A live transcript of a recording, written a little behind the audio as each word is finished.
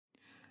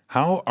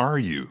How are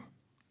you?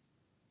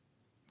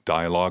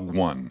 Dialogue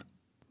 1.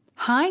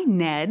 Hi,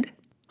 Ned.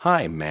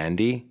 Hi,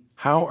 Mandy.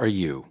 How are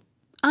you?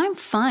 I'm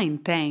fine,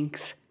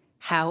 thanks.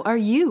 How are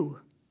you?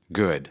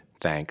 Good,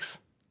 thanks.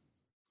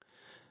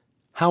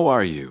 How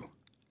are you?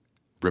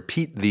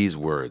 Repeat these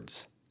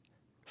words.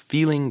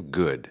 Feeling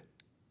good.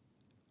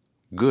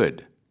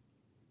 Good.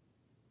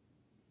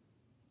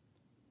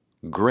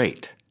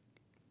 Great.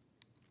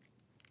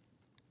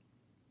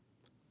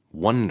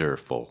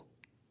 Wonderful.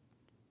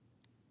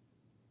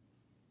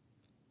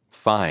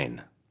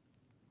 Fine.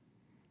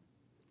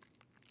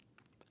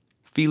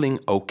 Feeling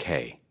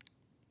okay.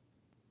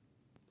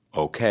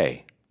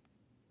 Okay.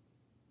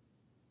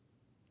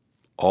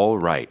 All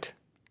right.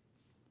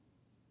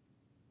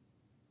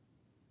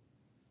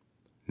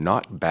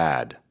 Not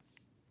bad.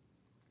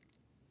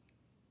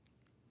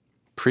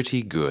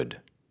 Pretty good.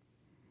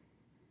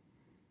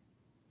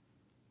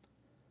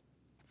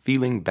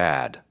 Feeling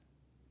bad.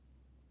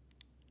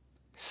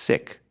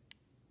 Sick.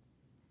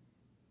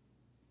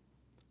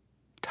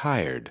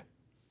 Tired.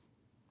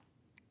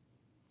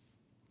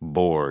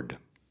 Bored.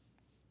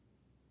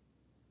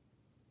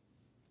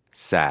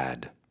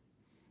 Sad.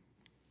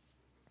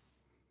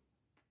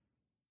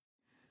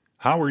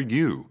 How are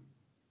you?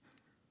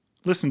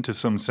 Listen to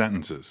some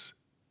sentences.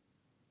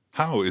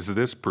 How is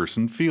this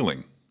person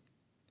feeling?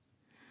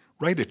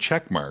 Write a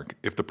check mark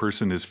if the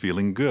person is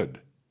feeling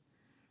good.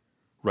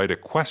 Write a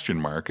question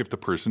mark if the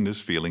person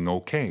is feeling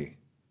okay.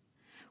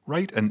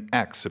 Write an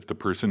X if the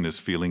person is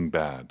feeling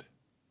bad.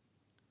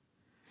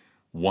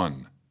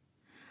 1.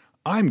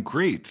 I'm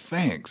great,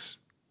 thanks.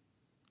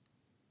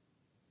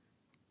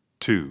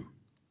 2.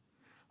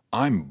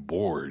 I'm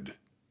bored.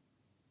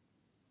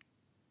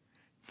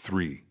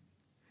 3.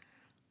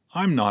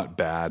 I'm not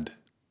bad.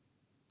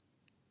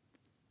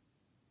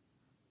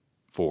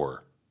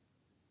 4.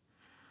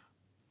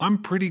 I'm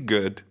pretty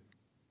good.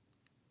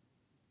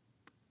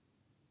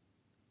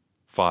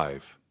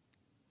 5.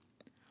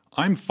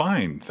 I'm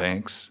fine,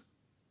 thanks.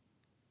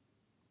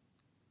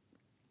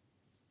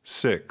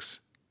 6.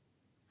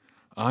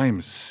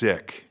 I'm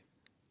sick.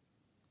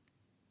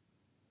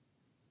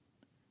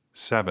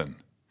 7.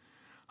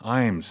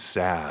 I'm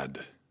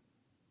sad.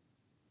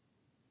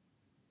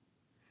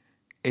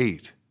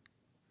 8.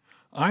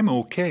 I'm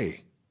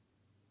okay.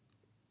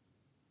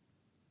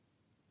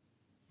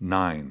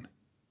 9.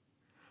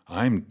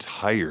 I'm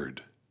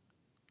tired.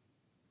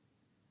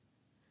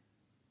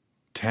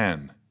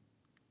 10.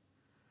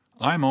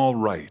 I'm all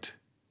right.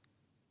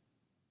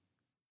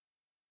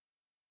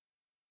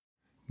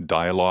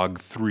 Dialogue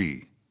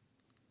 3.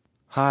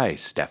 Hi,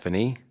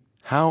 Stephanie.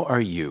 How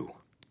are you?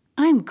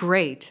 I'm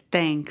great,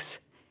 thanks.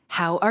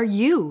 How are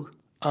you?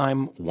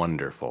 I'm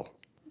wonderful.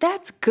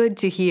 That's good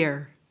to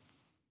hear.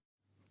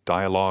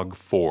 Dialogue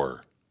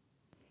 4.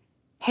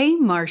 Hey,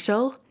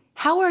 Marshall.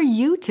 How are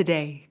you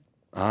today?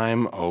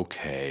 I'm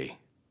okay.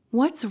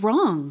 What's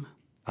wrong?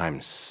 I'm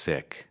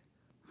sick.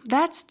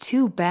 That's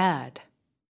too bad.